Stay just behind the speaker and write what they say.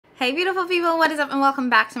Hey beautiful people, what is up and welcome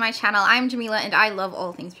back to my channel. I'm Jamila and I love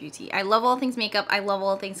all things beauty. I love all things makeup, I love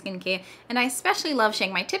all things skincare, and I especially love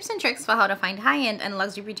sharing my tips and tricks for how to find high-end and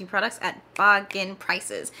luxury beauty products at bargain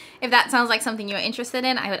prices. If that sounds like something you're interested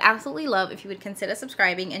in, I would absolutely love if you would consider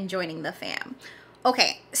subscribing and joining the fam.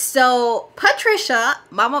 Okay, so Patricia,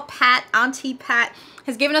 Mama Pat, Auntie Pat,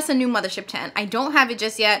 has given us a new Mothership 10. I don't have it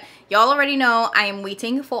just yet. Y'all already know I am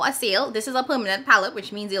waiting for a sale. This is a permanent palette,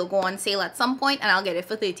 which means it'll go on sale at some point and I'll get it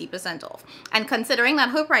for 30% off. And considering that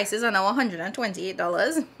her prices are now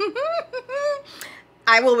 $128,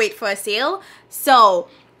 I will wait for a sale. So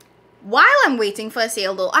while I'm waiting for a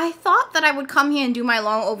sale though, I thought that I would come here and do my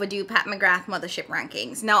long overdue Pat McGrath Mothership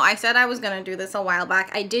rankings. Now, I said I was going to do this a while back.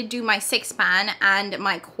 I did do my 6-pan and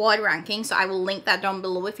my quad ranking, so I will link that down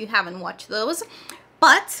below if you haven't watched those.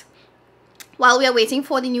 But while we are waiting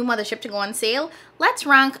for the new Mothership to go on sale, let's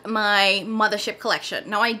rank my Mothership collection.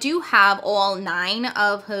 Now, I do have all 9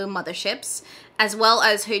 of her Motherships, as well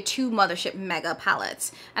as her 2 Mothership Mega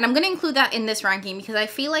palettes. And I'm going to include that in this ranking because I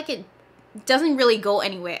feel like it doesn't really go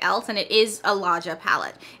anywhere else, and it is a larger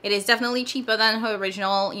palette. It is definitely cheaper than her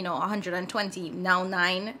original, you know, 120, now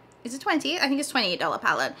 9. Is it 28? I think it's $28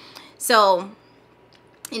 palette. So,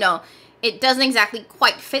 you know, it doesn't exactly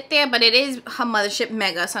quite fit there, but it is her Mothership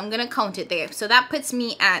Mega, so I'm going to count it there. So that puts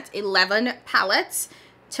me at 11 palettes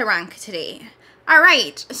to rank today.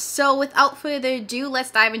 Alright, so without further ado,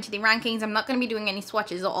 let's dive into the rankings. I'm not going to be doing any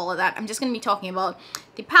swatches or all of that. I'm just going to be talking about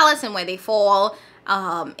the palettes and where they fall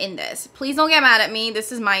in this. Please don't get mad at me.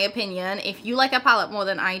 This is my opinion. If you like a palette more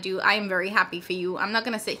than I do, I am very happy for you. I'm not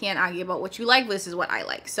going to sit here and argue about what you like versus what I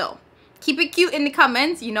like. So keep it cute in the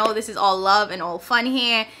comments. You know, this is all love and all fun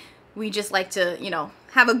here. We just like to, you know,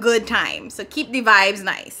 have a good time. So keep the vibes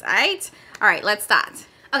nice, alright? Alright, let's start.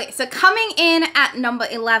 Okay, so coming in at number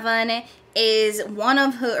 11 is one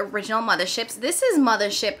of her original Motherships. This is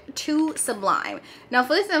Mothership 2 Sublime. Now,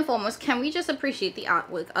 first and foremost, can we just appreciate the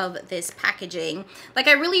artwork of this packaging? Like,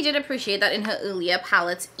 I really did appreciate that in her earlier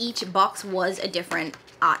palettes, each box was a different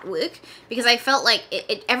artwork, because I felt like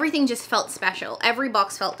everything just felt special. Every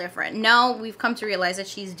box felt different. Now we've come to realize that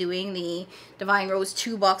she's doing the Divine Rose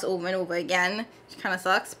 2 box over and over again, which kind of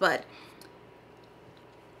sucks, but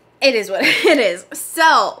it is what it is.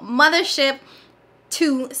 So, Mothership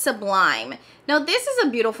 2 Sublime. Now, this is a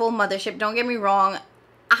beautiful Mothership, don't get me wrong.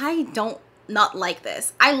 I don't not like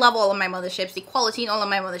this. I love all of my Motherships. The quality in all of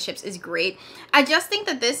my Motherships is great. I just think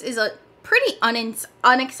that this is a pretty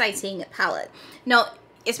unexciting palette. Now,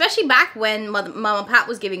 especially back when Mama Pat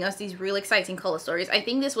was giving us these real exciting color stories, I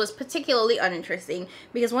think this was particularly uninteresting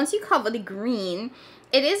because once you cover the green,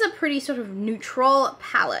 it is a pretty sort of neutral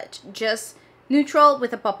palette. Just neutral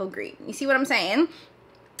with a pop of green. You see what I'm saying?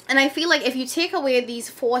 And I feel like if you take away these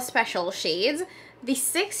 4 special shades, the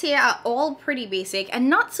 6 here are all pretty basic and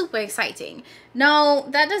not super exciting. Now,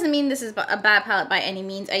 that doesn't mean this is a bad palette by any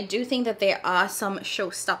means. I do think that there are some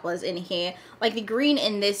showstoppers in here. Like, the green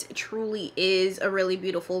in this truly is a really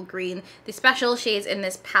beautiful green. The special shades in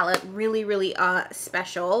this palette really, really are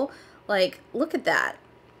special. Like, look at that.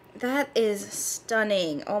 That is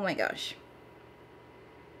stunning. Oh my gosh.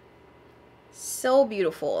 So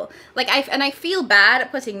beautiful. Like, I feel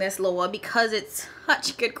bad putting this lower because it's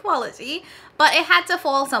such good quality, but it had to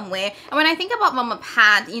fall somewhere. And when I think about Mama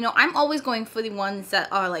Pat, you know, I'm always going for the ones that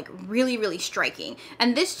are like really, really striking.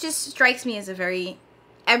 And this just strikes me as a very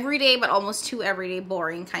everyday, but almost too everyday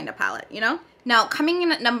boring kind of palette, you know? Now, coming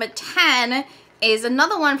in at number 10 is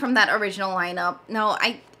another one from that original lineup. Now,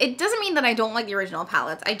 it doesn't mean that I don't like the original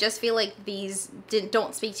palettes. I just feel like these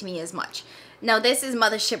don't speak to me as much. Now, this is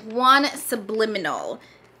Mothership 1 Subliminal.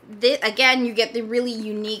 This, again, you get the really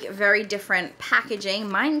unique, very different packaging.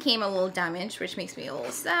 Mine came a little damaged, which makes me a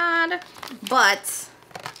little sad. But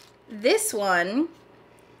this one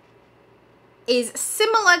is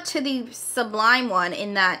similar to the Sublime one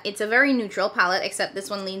in that it's a very neutral palette, except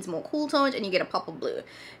this one leans more cool toned and you get a pop of blue.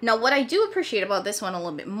 Now, what I do appreciate about this one a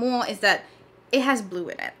little bit more is that it has blue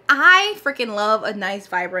in it. I freaking love a nice,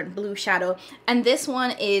 vibrant blue shadow, and this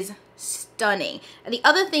one is stunning. And the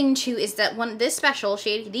other thing too is that this special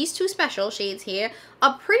shade, these 2 special shades here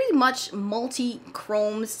are pretty much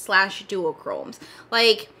multi-chromes / duochromes.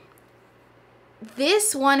 Like,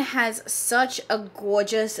 this one has such a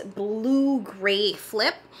gorgeous blue-gray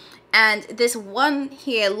flip, and this one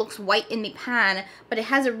here looks white in the pan, but it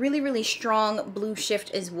has a really, really strong blue shift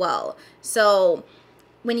as well. So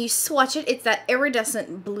when you swatch it, it's that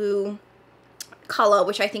iridescent blue color,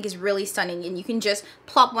 which I think is really stunning, and you can just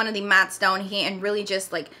plop one of the mattes down here and really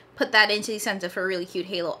just like put that into the center for a really cute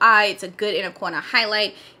halo eye. It's a good inner corner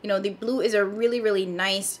highlight. You know, the blue is a really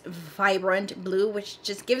nice vibrant blue, which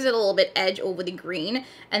just gives it a little bit edge over the green.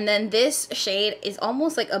 And then this shade is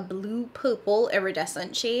almost like a blue purple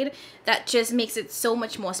iridescent shade that just makes it so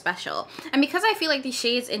much more special. And because I feel like the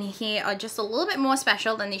shades in here are just a little bit more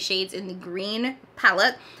special than the shades in the green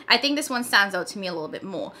palette, I think this one stands out to me a little bit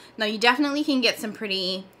more. Now you definitely can get some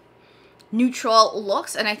pretty neutral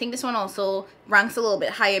looks, and I think this one also ranks a little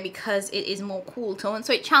bit higher because it is more cool toned,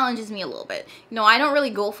 so it challenges me a little bit. You know, I don't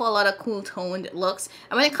really go for a lot of cool toned looks,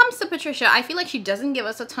 and when it comes to Patricia, I feel like she doesn't give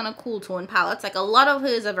us a ton of cool tone palettes. Like, a lot of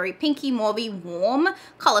hers are very pinky, mauvey, warm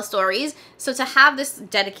color stories, so to have this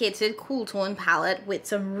dedicated cool tone palette with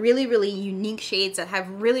some really unique shades that have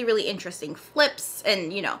really interesting flips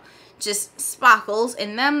and, you know, just sparkles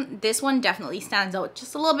in them, this one definitely stands out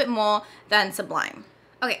just a little bit more than Sublime.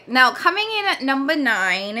 Okay, now coming in at number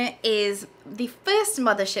 9 is the first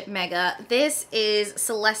Mothership Mega. This is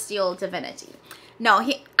Celestial Divinity. Now,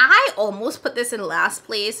 I almost put this in last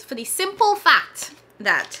place for the simple fact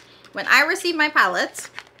that when I received my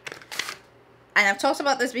palette, and I've talked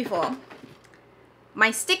about this before,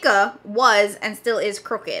 my sticker was and still is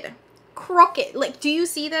crooked. Crooked. Like, do you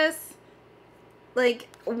see this? Like,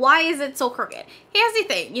 why is it so crooked? Here's the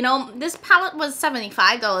thing, you know, this palette was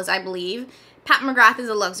 $75, I believe. Pat McGrath is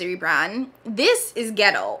a luxury brand. This is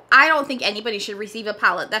ghetto. I don't think anybody should receive a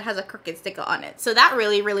palette that has a crooked sticker on it. So that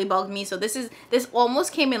really bugged me. So this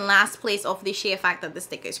almost came in last place off the sheer fact that the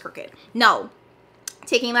sticker is crooked. Now,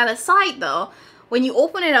 taking that aside though, when you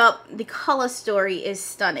open it up, the color story is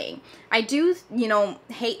stunning. I do, you know,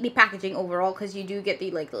 hate the packaging overall because you do get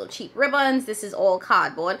the like little cheap ribbons. This is all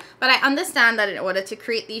cardboard, but I understand that in order to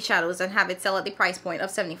create these shadows and have it sell at the price point of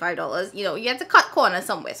 $75, you know, you had to cut corners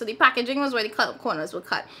somewhere. So the packaging was where the corners were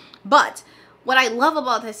cut. But what I love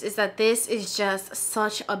about this is that this is just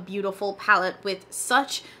such a beautiful palette with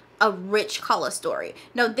such a rich color story.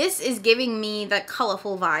 Now this is giving me the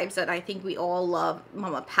colorful vibes that I think we all love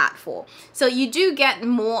Mama Pat for. So you do get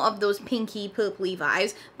more of those pinky purpley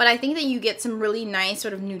vibes, but I think that you get some really nice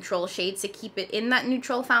sort of neutral shades to keep it in that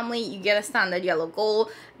neutral family. You get a standard yellow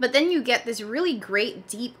gold, but then you get this really great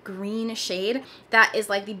deep green shade that is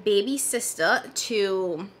like the baby sister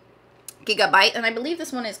to Gigabyte, and I believe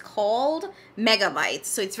this one is called Megabyte,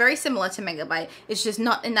 so it's very similar to Megabyte. It's just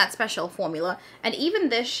not in that special formula. And even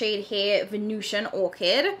this shade here, Venusian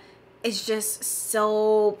Orchid, is just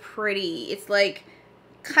so pretty. It's like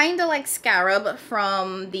kind of like Scarab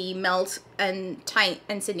from the Melt and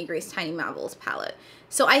Sydney Grace Tiny Marvels palette.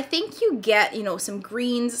 So I think you get, you know, some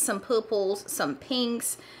greens, some purples, some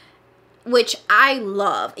pinks, which I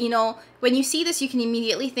love. You know, when you see this, you can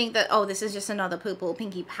immediately think that, oh, this is just another purple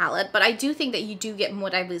pinky palette, but I do think that you do get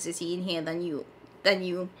more diversity in here than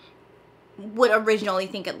you would originally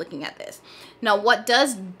think at looking at this. Now, what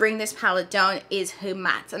does bring this palette down is her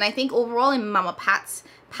mattes, and I think overall in Mama Pat's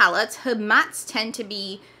palettes, her mattes tend to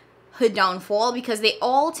be her downfall because they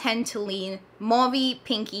all tend to lean mauvey,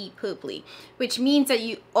 pinky, purpley, which means that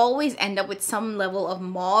you always end up with some level of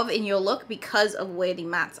mauve in your look because of where the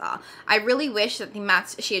mattes are. I really wish that the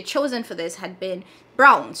mattes she had chosen for this had been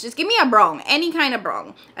browns. Just give me a brown, any kind of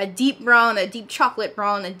brown. A deep brown, a deep chocolate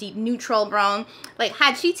brown, a deep neutral brown. Like,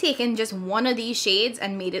 had she taken just one of these shades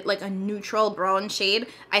and made it like a neutral brown shade,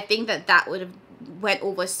 I think that that would have went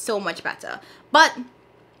over so much better. But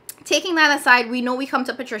taking that aside, we know we come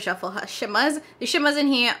to Patricia for her shimmers. The shimmers in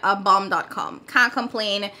here are bomb.com. Can't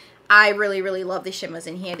complain. I really love the shimmers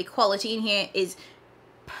in here. The quality in here is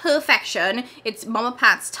perfection. It's Mama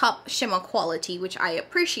Pat's top shimmer quality, which I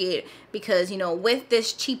appreciate because, you know, with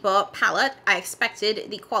this cheaper palette, I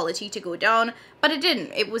expected the quality to go down, but it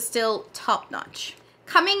didn't. It was still top notch.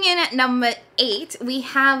 Coming in at number 8, we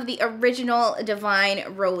have the original Divine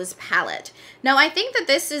Rose palette. Now, I think that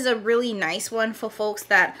this is a really nice one for folks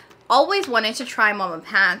that always wanted to try Mama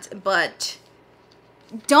Pat, but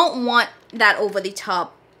don't want that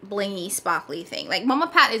over-the-top blingy, sparkly thing. Like, Mama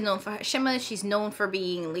Pat is known for her shimmers. She's known for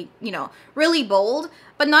being, you know, really bold,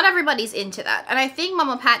 but not everybody's into that. And I think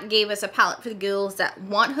Mama Pat gave us a palette for the girls that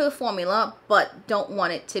want her formula, but don't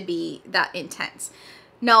want it to be that intense.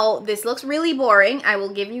 No, this looks really boring. I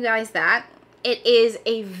will give you guys that. It is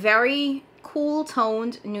a very cool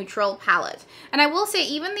toned neutral palette. And I will say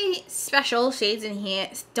even the special shades in here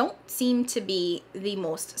don't seem to be the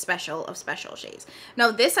most special of special shades.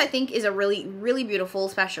 Now this I think is a really, really beautiful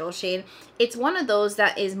special shade. It's one of those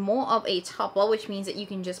that is more of a topper, which means that you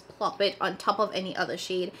can just plop it on top of any other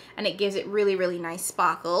shade and it gives it really, really nice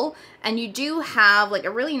sparkle. And you do have like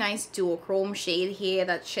a really nice duochrome shade here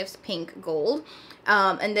that shifts pink gold.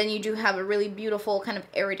 And then you do have a really beautiful kind of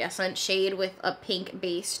iridescent shade with a pink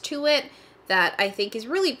base to it that I think is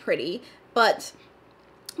really pretty. But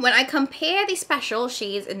when I compare the special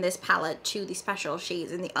shades in this palette to the special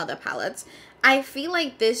shades in the other palettes, I feel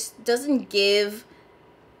like this doesn't give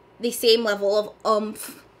the same level of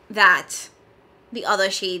oomph that the other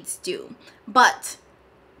shades do. But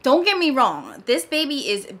don't get me wrong, this baby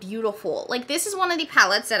is beautiful. Like, this is one of the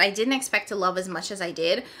palettes that I didn't expect to love as much as I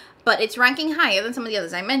did, but it's ranking higher than some of the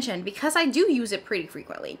others I mentioned because I do use it pretty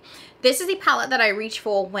frequently. This is the palette that I reach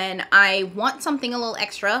for when I want something a little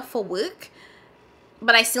extra for work,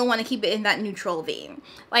 but I still want to keep it in that neutral vein.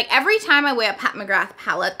 Like, every time I wear a Pat McGrath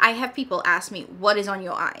palette, I have people ask me, what is on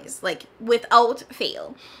your eyes? Like, without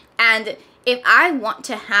fail. And if I want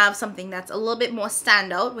to have something that's a little bit more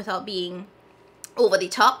standout without being over the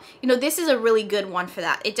top, you know, this is a really good one for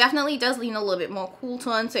that. It definitely does lean a little bit more cool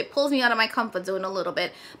tone, so it pulls me out of my comfort zone a little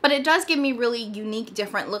bit, but it does give me really unique,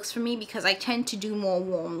 different looks for me because I tend to do more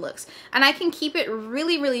warm looks. And I can keep it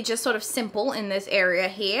really, really just sort of simple in this area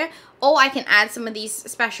here, or I can add some of these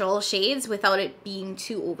special shades without it being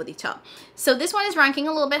too over the top. So this one is ranking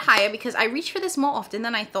a little bit higher because I reach for this more often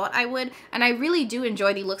than I thought I would, and I really do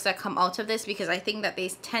enjoy the looks that come out of this because I think that they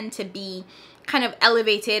tend to be kind of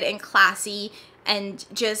elevated and classy and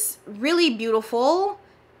just really beautiful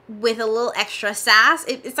with a little extra sass.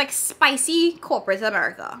 It's like spicy corporate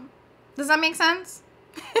America. Does that make sense?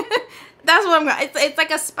 That's what I'm going. It's like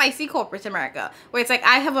a spicy corporate America where it's like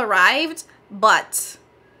I have arrived, but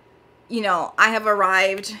you know, I have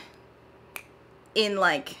arrived in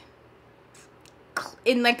like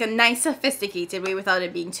a nice sophisticated way without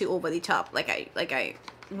it being too over the top. Like I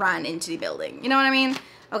ran into the building. You know what I mean?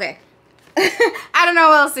 Okay. I don't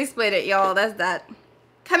know how else to explain it, y'all. That's that.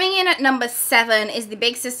 Coming in at number 7 is the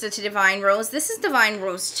big sister to Divine Rose. This is Divine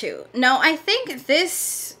Rose 2. Now, I think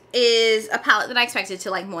this is a palette that I expected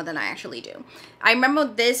to like more than I actually do. I remember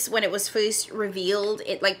this when it was first revealed.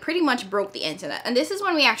 It like pretty much broke the internet. And this is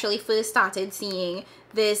when we actually first started seeing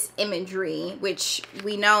this imagery, which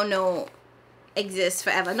we now know exists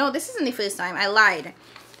forever. No, this isn't the first time. I lied.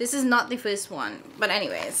 This is not the first one. But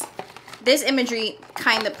anyways, this imagery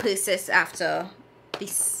kind of persists after the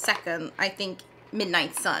second, I think,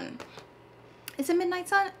 Midnight Sun. Is it Midnight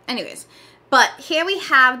Sun? Anyways, but here we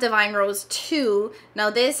have Divine Rose 2.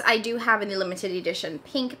 Now this I do have in the limited edition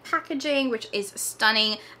pink packaging, which is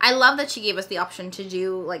stunning. I love that she gave us the option to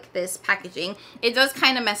do like this packaging. It does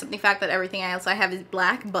kind of mess up the fact that everything else I have is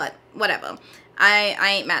black, but whatever. I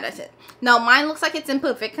ain't mad at it. Now mine looks like it's in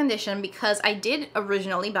perfect condition because I did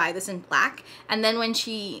originally buy this in black, and then when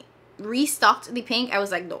she restocked the pink, I was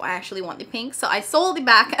like, no, I actually want the pink. So I sold the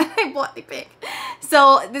back and I bought the pink.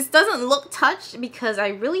 So this doesn't look touched because I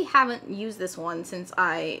really haven't used this one since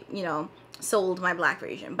I, you know, sold my black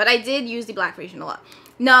version. But I did use the black version a lot.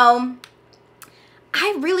 Now,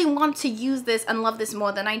 I really want to use this and love this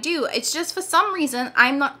more than I do. It's just for some reason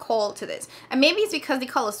I'm not called to this. And maybe it's because the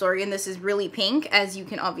color story in this is really pink, as you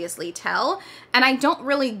can obviously tell. And I don't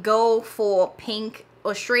really go for pink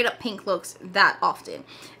or straight up pink looks that often.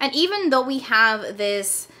 And even though we have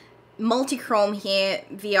this multi-chrome here,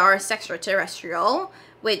 VR Extraterrestrial,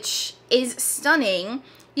 which is stunning,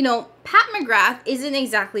 you know, Pat McGrath isn't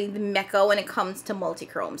exactly the mecca when it comes to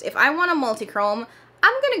multi-chromes. If I want a multi-chrome,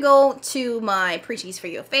 I'm gonna go to my Pretties for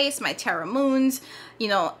Your Face, my Terra Moons, you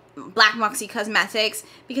know, Black Moxie Cosmetics,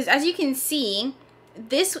 because as you can see,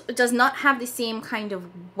 this does not have the same kind of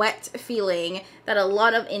wet feeling that a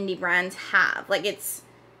lot of indie brands have. Like, it's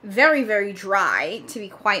very, very dry, to be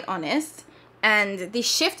quite honest. And the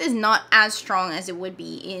shift is not as strong as it would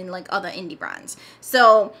be in, like, other indie brands.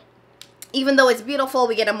 So, even though it's beautiful,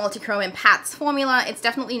 we get a multi-chrome in Pat's formula, it's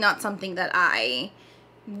definitely not something that I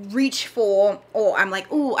reach for, or I'm like,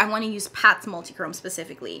 ooh, I want to use Pat's multi-chrome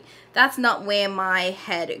specifically. That's not where my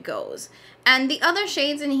head goes. And the other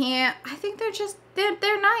shades in here, I think they're just,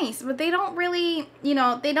 they're nice, but they don't really, you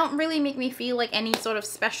know, they don't really make me feel like any sort of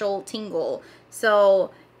special tingle.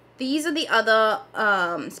 So these are the other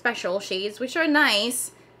special shades, which are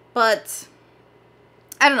nice, but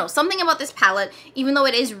I don't know, something about this palette, even though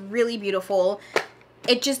it is really beautiful,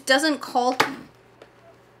 it just doesn't call.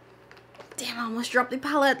 Damn, I almost dropped the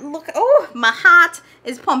palette. Look, oh, my heart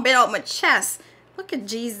is pumping out my chest. Look at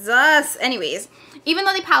Jesus. Anyways, even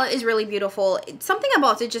though the palette is really beautiful, something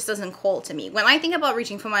about it just doesn't call to me. When I think about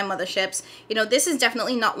reaching for my Motherships, you know, this is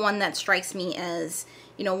definitely not one that strikes me as,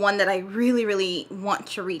 you know, one that I really, really want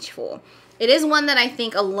to reach for. It is one that I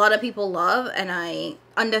think a lot of people love, and I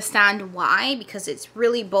understand why, because it's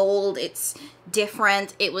really bold, it's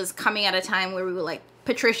different. It was coming at a time where we were like,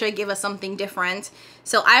 Patricia, give us something different.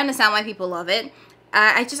 So I understand why people love it.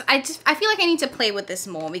 I feel like I need to play with this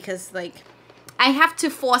more, because like I have to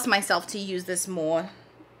force myself to use this more,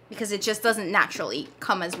 because it just doesn't naturally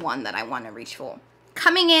come as one that I want to reach for.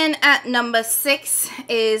 Coming in at number 6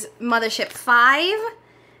 is Mothership 5.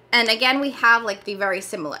 And again, we have like the very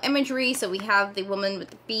similar imagery. So we have the woman with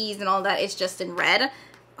the bees and all that. It's just in red.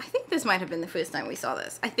 I think this might have been the first time we saw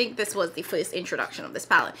this. I think this was the first introduction of this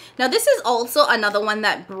palette. Now, this is also another one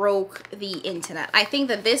that broke the internet. I think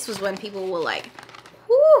that this was when people were like,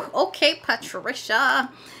 whew, okay,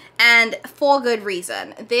 Patricia. And for good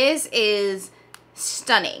reason. This is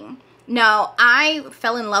stunning. Now, I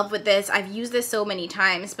fell in love with this. I've used this so many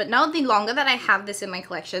times, but now the longer that I have this in my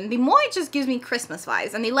collection, the more it just gives me Christmas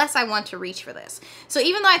vibes, and the less I want to reach for this. So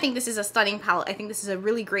even though I think this is a stunning palette, I think this is a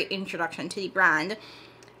really great introduction to the brand,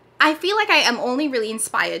 I feel like I am only really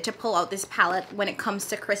inspired to pull out this palette when it comes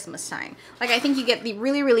to Christmas time. Like, I think you get the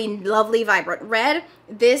really, really lovely, vibrant red,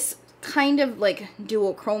 this kind of like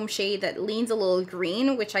duochrome shade that leans a little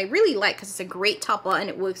green, which I really like because it's a great topper and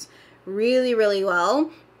it works really, really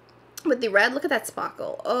well. With the red, look at that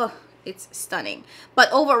sparkle. Oh, it's stunning.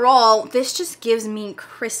 But overall, this just gives me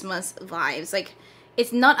Christmas vibes. Like,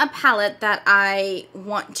 it's not a palette that I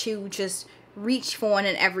want to just reach for on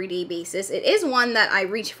an everyday basis. It is one that I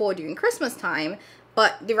reach for during Christmas time,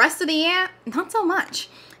 but the rest of the year, not so much.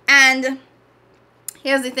 And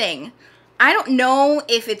here's the thing. I don't know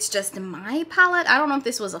if it's just my palette. I don't know if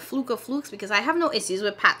this was a fluke of flukes, because I have no issues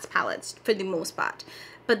with Pat's palettes for the most part.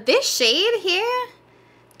 But this shade here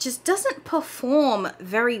just doesn't perform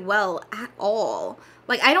very well at all.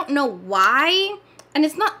 Like, I don't know why, and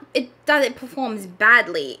it's not that it performs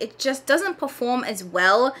badly, it just doesn't perform as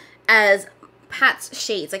well as Pat's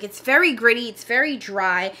shades. Like, it's very gritty, it's very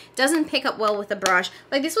dry, doesn't pick up well with the brush.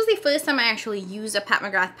 Like, this was the first time I actually used a Pat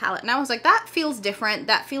McGrath palette, and I was like, that feels different,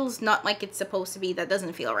 that feels not like it's supposed to be, that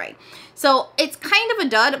doesn't feel right. So it's kind of a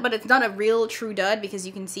dud, but it's not a real true dud, because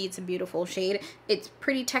you can see it's a beautiful shade. It's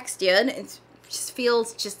pretty textured, it's just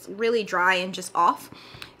feels just really dry and just off.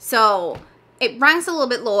 So it ranks a little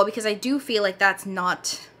bit lower because I do feel like that's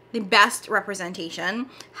not the best representation.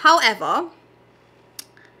 However,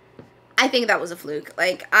 I think that was a fluke.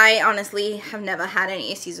 Like, I honestly have never had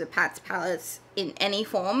any issues with Pat's palettes in any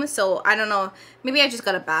form. So I don't know, maybe I just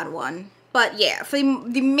got a bad one. But yeah, for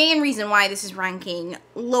the main reason why this is ranking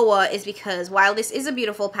lower is because while this is a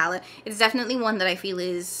beautiful palette, it's definitely one that I feel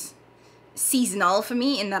is seasonal for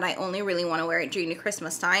me, in that I only really want to wear it during the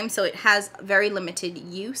Christmas time, so it has very limited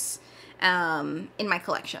use in my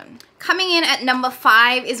collection. Coming in at number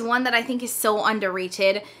 5 is one that I think is so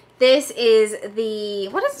underrated. This is the,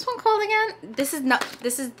 what is this one called again? This is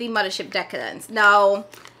the Mothership Decadence. Now,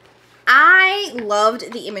 I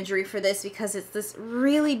loved the imagery for this because it's this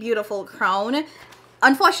really beautiful crown.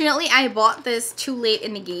 Unfortunately, I bought this too late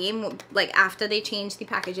in the game, like after they changed the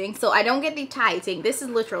packaging, so I don't get the tie thing. This is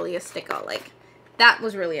literally a sticker. Like, that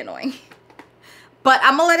was really annoying. But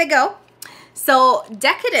I'm gonna let it go. So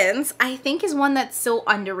Decadence, I think, is one that's so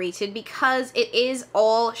underrated because it is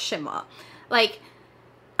all shimmer. Like,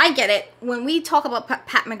 I get it. When we talk about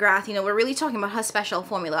Pat McGrath, you know, we're really talking about her special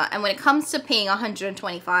formula. And when it comes to paying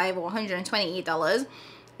 $125 or $128,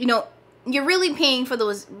 you know, you're really paying for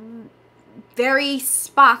those very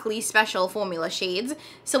sparkly special formula shades.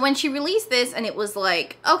 So when she released this and it was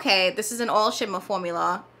like, okay, this is an all shimmer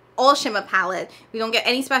formula, all shimmer palette, we don't get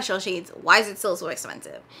any special shades, why is it still so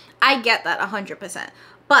expensive? I get that 100%.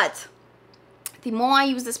 But the more I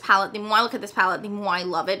use this palette, the more I look at this palette, the more I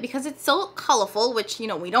love it because it's so colorful, which, you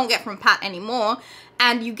know, we don't get from Pat anymore.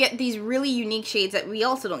 And you get these really unique shades that we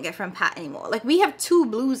also don't get from Pat anymore. Like, we have 2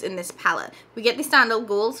 blues in this palette. We get the standard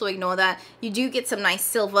gold, so ignore that. You do get some nice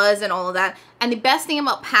silvers and all of that. And the best thing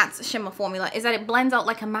about Pat's shimmer formula is that it blends out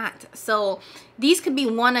like a matte. So these could be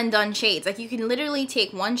one and done shades. Like, you can literally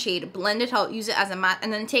take one shade, blend it out, use it as a matte,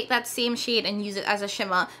 and then take that same shade and use it as a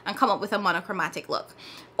shimmer and come up with a monochromatic look.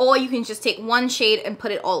 Or you can just take one shade and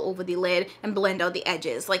put it all over the lid and blend out the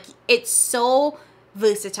edges. Like, it's so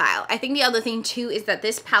versatile. I think the other thing too is that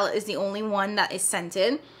this palette is the only one that is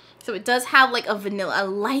scented, so it does have like a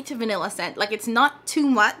light vanilla scent. Like, it's not too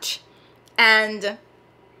much, and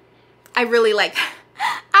I really like that.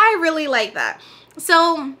 I really like that.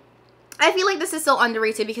 So I feel like this is so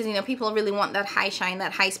underrated because, you know, people really want that high shine,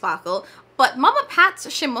 that high sparkle. But Mama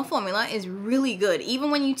Pat's shimmer formula is really good.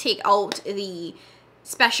 Even when you take out the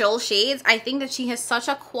special shades, I think that she has such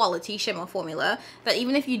a quality shimmer formula that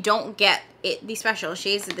even if you don't get the special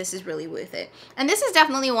shades, this is really worth it. And this is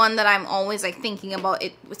definitely one that I'm always like thinking about.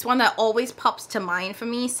 It's one that always pops to mind for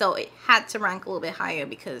me, so it had to rank a little bit higher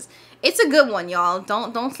because it's a good one, y'all.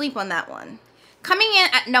 Don't sleep on that one. Coming in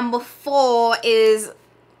at number 4 is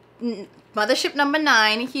Mothership number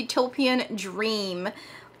 9, Utopian Dream,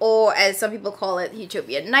 or as some people call it,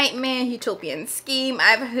 Utopian Nightmare, Utopian Scheme.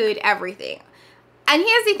 I've heard everything. And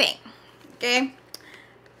here's the thing, okay?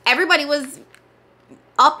 Everybody was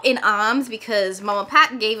up in arms because Mama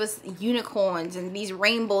Pat gave us unicorns and these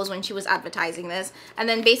rainbows when she was advertising this, and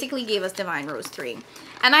then basically gave us Divine Rose 3.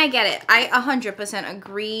 And I get it. I 100%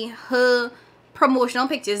 agree. Her promotional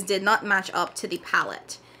pictures did not match up to the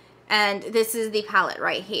palette. And this is the palette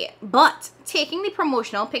right here. But taking the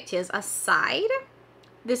promotional pictures aside,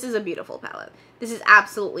 this is a beautiful palette. This is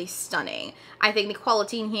absolutely stunning. I think the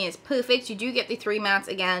quality in here is perfect. You do get the 3 mattes,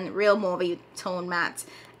 again, real mauve tone mattes.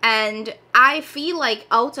 And I feel like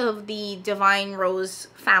out of the Divine Rose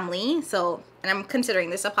family, so, and I'm considering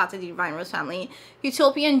this a part of the Divine Rose family,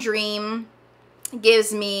 Utopian Dream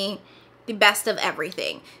gives me the best of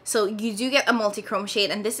everything. So you do get a multi-chrome shade,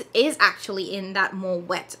 and this is actually in that more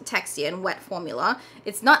wet texture and wet formula.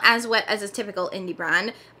 It's not as wet as a typical indie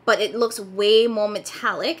brand, but it looks way more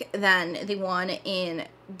metallic than the one in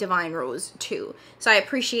Divine Rose 2. So I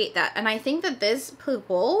appreciate that. And I think that this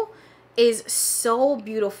purple is so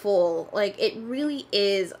beautiful. Like, it really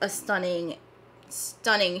is a stunning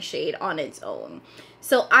shade on its own.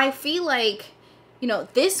 So I feel like, you know,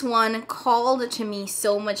 this one called to me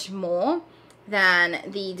so much more than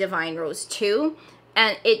the Divine Rose 2.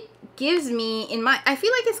 And it gives me, I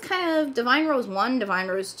feel like it's kind of Divine Rose 1, Divine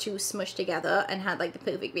Rose 2 smushed together and had like the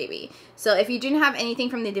perfect baby. So if you didn't have anything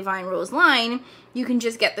from the Divine Rose line, you can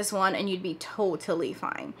just get this one and you'd be totally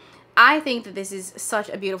fine. I think that this is such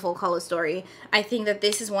a beautiful color story. I think that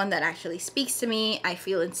this is one that actually speaks to me. I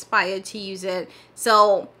feel inspired to use it.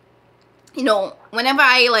 So, you know, whenever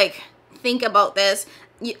I like think about this,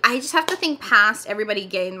 I just have to think past everybody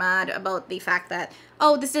getting mad about the fact that,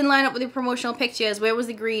 oh, this didn't line up with the promotional pictures. Where was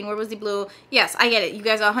the green? Where was the blue? Yes, I get it. You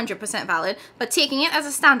guys are 100% valid. But taking it as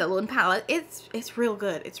a standalone palette, it's real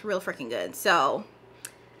good. It's real freaking good. So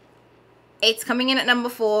it's coming in at number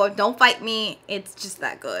 4. Don't fight me. It's just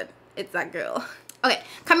that good. It's that girl. Okay,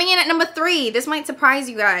 coming in at number 3. This might surprise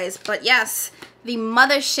you guys, but yes, the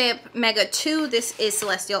Mothership Mega 2. This is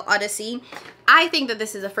Celestial Odyssey. I think that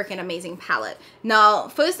this is a freaking amazing palette. Now,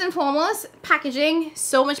 first and foremost, packaging,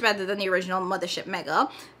 so much better than the original Mothership Mega.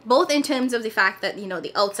 Both in terms of the fact that, you know,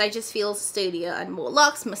 the outside just feels sturdier and more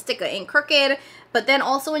luxe, my sticker ain't crooked. But then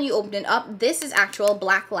also when you open it up, this is actual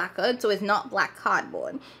black lacquered, so it's not black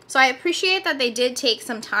cardboard. So I appreciate that they did take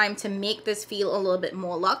some time to make this feel a little bit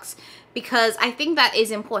more luxe, because I think that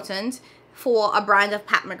is important for a brand of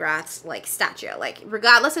Pat McGrath's like stature. Like,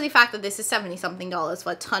 regardless of the fact that this is $70-something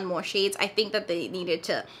for a ton more shades, I think that they needed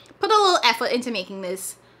to put a little effort into making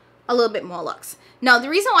this a little bit more luxe. Now, the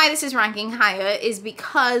reason why this is ranking higher is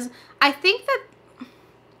because I think that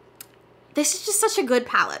this is just such a good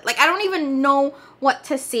palette. Like, I don't even know what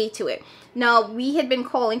to say to it. Now, we had been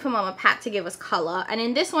calling for Mama Pat to give us color, and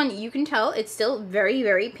in this one, you can tell it's still very,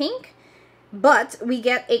 very pink. But we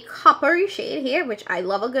get a coppery shade here, which I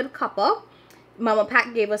love a good copper. Mama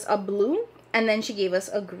Pat gave us a blue, and then she gave us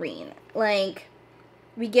a green. Like,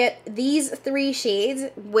 we get these 3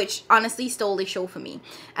 shades, which honestly stole the show for me.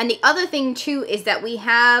 And the other thing, too, is that we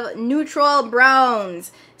have neutral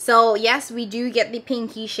browns. So, yes, we do get the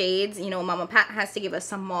pinky shades. You know, Mama Pat has to give us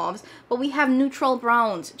some mauves. But we have neutral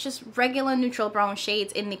browns, just regular neutral brown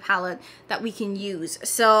shades in the palette that we can use.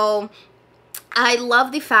 So, I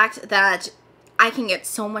love the fact that I can get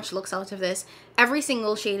so much looks out of this. Every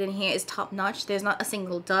single shade in here is top notch. There's not a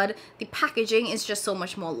single dud. The packaging is just so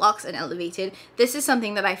much more luxe and elevated. This is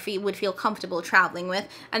something that I would feel comfortable traveling with.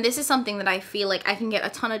 And this is something that I feel like I can get a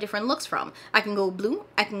ton of different looks from. I can go blue,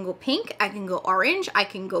 I can go pink, I can go orange, I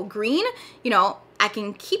can go green. You know, I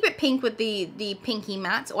can keep it pink with the pinky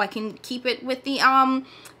mattes, or I can keep it with the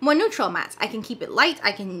more neutral mattes. I can keep it light.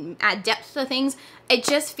 I can add depth to things. It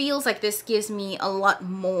just feels like this gives me a lot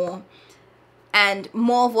more, and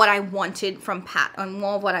more of what I wanted from Pat, and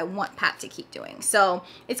more of what I want Pat to keep doing. So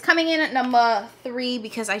it's coming in at number 3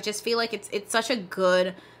 because I just feel like it's such a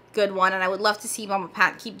good one, and I would love to see Mama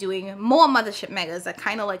Pat keep doing more Mothership Megas that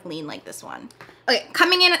kind of like lean like this one. Okay,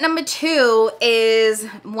 coming in at number 2 is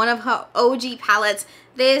one of her OG palettes.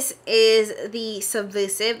 This is the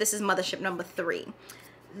Subversive. This is Mothership number 3.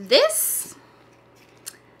 This,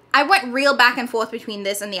 I went real back and forth between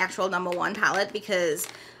this and the actual #1 palette, because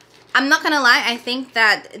I'm not gonna lie, I think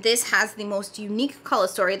that this has the most unique color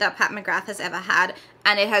story that Pat McGrath has ever had,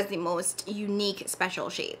 and it has the most unique special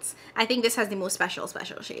shades. I think this has the most special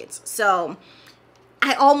shades. So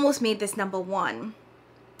I almost made this #1.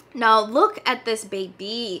 Now look at this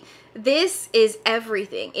baby. This is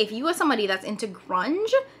everything. If you are somebody that's into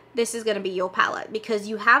grunge, this is going to be your palette, because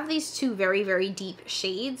you have these two very, very deep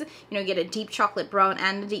shades. You know, you get a deep chocolate brown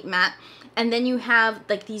and a deep matte, and then you have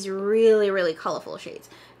like these really, really colorful shades.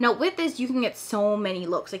 Now with this, you can get so many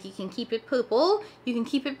looks. Like you can keep it purple, you can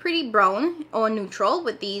keep it pretty brown or neutral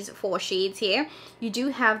with these 4 shades here. You do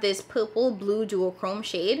have this purple blue duochrome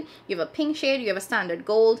shade, you have a pink shade, you have a standard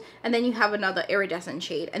gold, and then you have another iridescent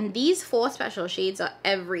shade. And these 4 special shades are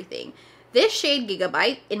everything. This shade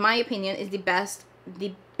Gigabyte, in my opinion, is the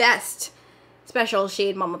best special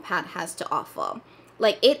shade Mama Pat has to offer.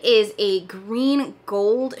 Like, it is a green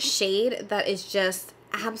gold shade that is just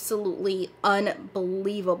absolutely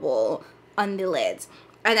unbelievable on the lids.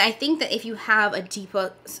 And I think that if you have a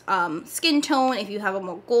deeper skin tone, if you have a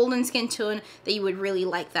more golden skin tone, that you would really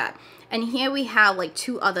like that. And here we have like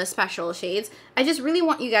 2 other special shades. I just really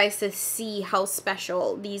want you guys to see how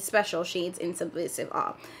special these special shades in Subversive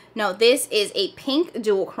are. Now this is a pink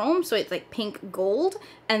duochrome, so it's like pink gold,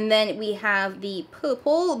 and then we have the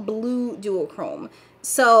purple blue duochrome.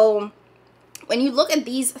 So when you look at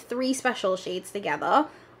these 3 special shades together,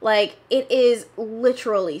 like, it is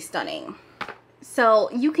literally stunning. So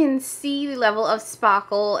you can see the level of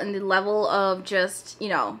sparkle and the level of just, you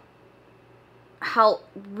know, how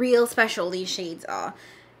real special these shades are.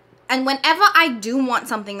 And whenever I do want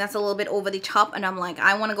something that's a little bit over the top, and I'm like,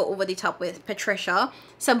 I want to go over the top with Patricia,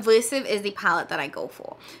 Subversive is the palette that I go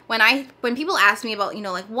for. When people ask me about, you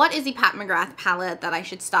know, like, what is the Pat McGrath palette that I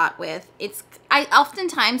should start with, I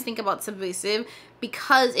oftentimes think about Subversive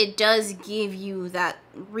because it does give you that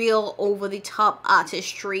real over the top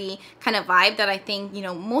artistry kind of vibe that I think, you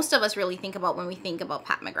know, most of us really think about when we think about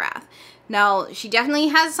Pat McGrath. Now, she definitely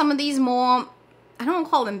has some of these more, I don't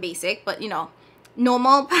call them basic, but, you know,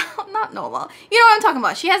 normal, not normal, you know what I'm talking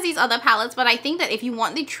about. She has these other palettes, but I think that if you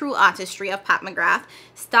want the true artistry of Pat McGrath,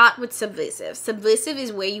 start with Subversive. Subversive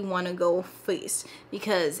is where you want to go first,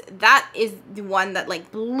 because that is the one that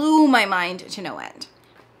like blew my mind to no end.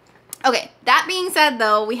 Okay, that being said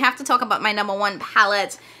though, we have to talk about my #1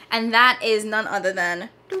 palette, and that is none other than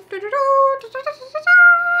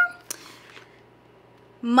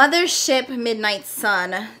Mothership Midnight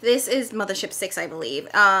Sun. This is Mothership 6, I believe.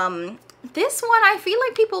 This one, I feel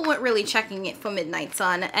like people weren't really checking it for Midnight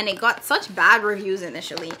Sun, and it got such bad reviews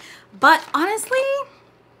initially. But honestly,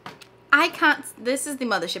 I can't, this is the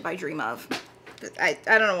Mothership I dream of. I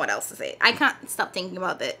don't know what else to say. I can't stop thinking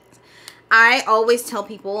about this. I always tell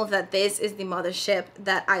people that this is the Mothership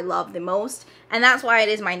that I love the most, and that's why it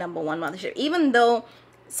is my #1 Mothership. Even though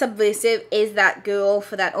Subversive is that girl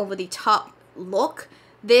for that over-the-top look,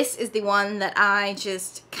 this is the one that I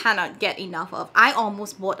just cannot get enough of. I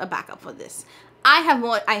almost bought a backup for this. I have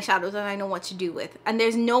more eyeshadows than I know what to do with, and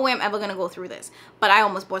there's no way I'm ever going to go through this, but I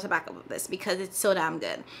almost bought a backup of this because it's so damn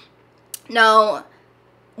good. Now,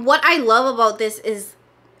 what I love about this is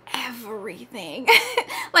everything.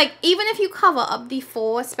 Like, even if you cover up the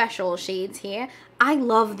 4 special shades here, I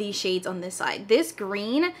love these shades on this side. This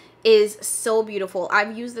green is so beautiful.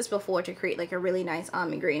 I've used this before to create like a really nice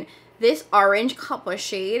almond green. This orange copper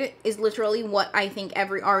shade is literally what I think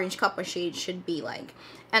every orange copper shade should be like.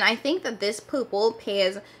 And I think that this purple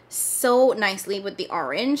pairs so nicely with the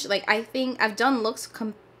orange. Like, I think I've done looks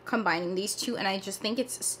combining these two, and I just think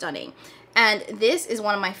it's stunning. And this is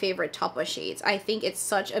one of my favorite topper shades. I think it's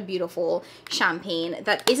such a beautiful champagne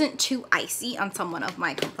that isn't too icy on someone of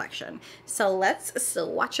my complexion. So let's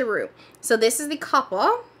swatch-a-roo. So this is the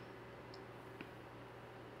copper.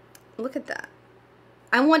 Look at that.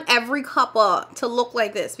 I want every copper to look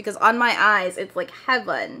like this because on my eyes, it's like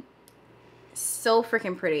heaven. So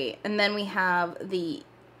freaking pretty. And then we have the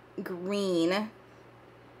green.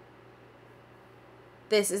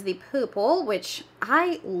 This is the purple, which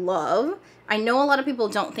I love. I know a lot of people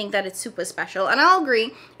don't think that it's super special, and I'll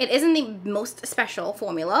agree, it isn't the most special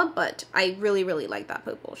formula, but I really, really like that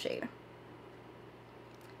purple shade.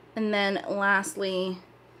 And then lastly,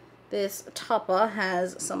 this topper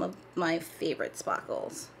has some of my favorite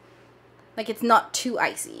sparkles. Like, it's not too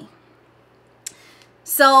icy.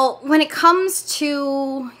 So when it comes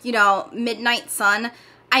to, you know, Midnight Sun,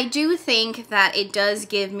 I do think that it does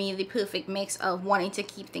give me the perfect mix of wanting to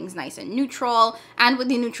keep things nice and neutral, and with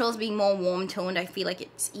the neutrals being more warm toned, I feel like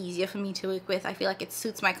it's easier for me to work with. I feel like it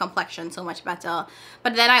suits my complexion so much better.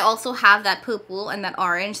 But then I also have that purple and that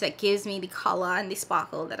orange that gives me the color and the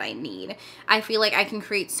sparkle that I need. I feel like I can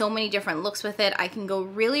create so many different looks with it. I can go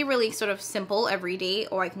really, really sort of simple every day,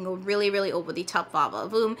 or I can go really, really over the top Vava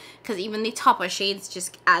Voom, because even the topper shades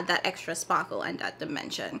just add that extra sparkle and that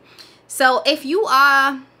dimension. So if you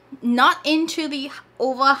are not into the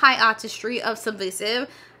over high artistry of Subversive,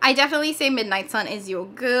 I definitely say Midnight Sun is your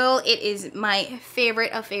girl. It is my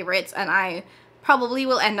favorite of favorites, and I probably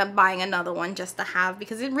will end up buying another one just to have,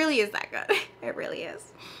 because it really is that good. It really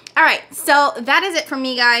is. Alright, so that is it from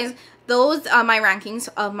me, guys. Those are my rankings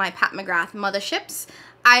of my Pat McGrath Motherships.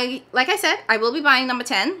 Like I said, I will be buying number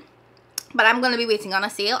 10. But I'm going to be waiting on a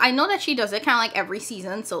sale. I know that she does it kind of like every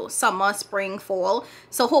season. So summer, spring, fall.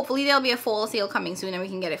 So hopefully there'll be a fall sale coming soon and we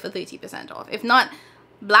can get it for 30% off. If not,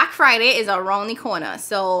 Black Friday is around the corner.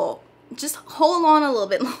 So just hold on a little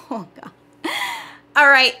bit longer.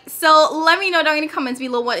 Alright, so let me know down in the comments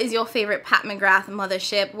below what is your favorite Pat McGrath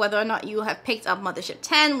Mothership, whether or not you have picked up Mothership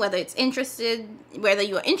 10, whether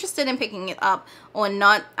you are interested in picking it up or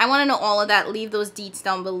not. I want to know all of that. Leave those deets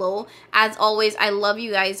down below. As always, I love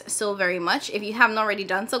you guys so very much. If you haven't already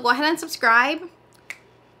done so, go ahead and subscribe.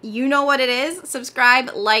 You know what it is.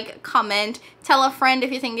 Subscribe, like, comment, tell a friend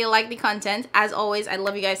if you think they like the content. As always, I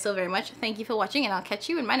love you guys so very much. Thank you for watching, and I'll catch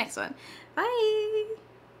you in my next one. Bye!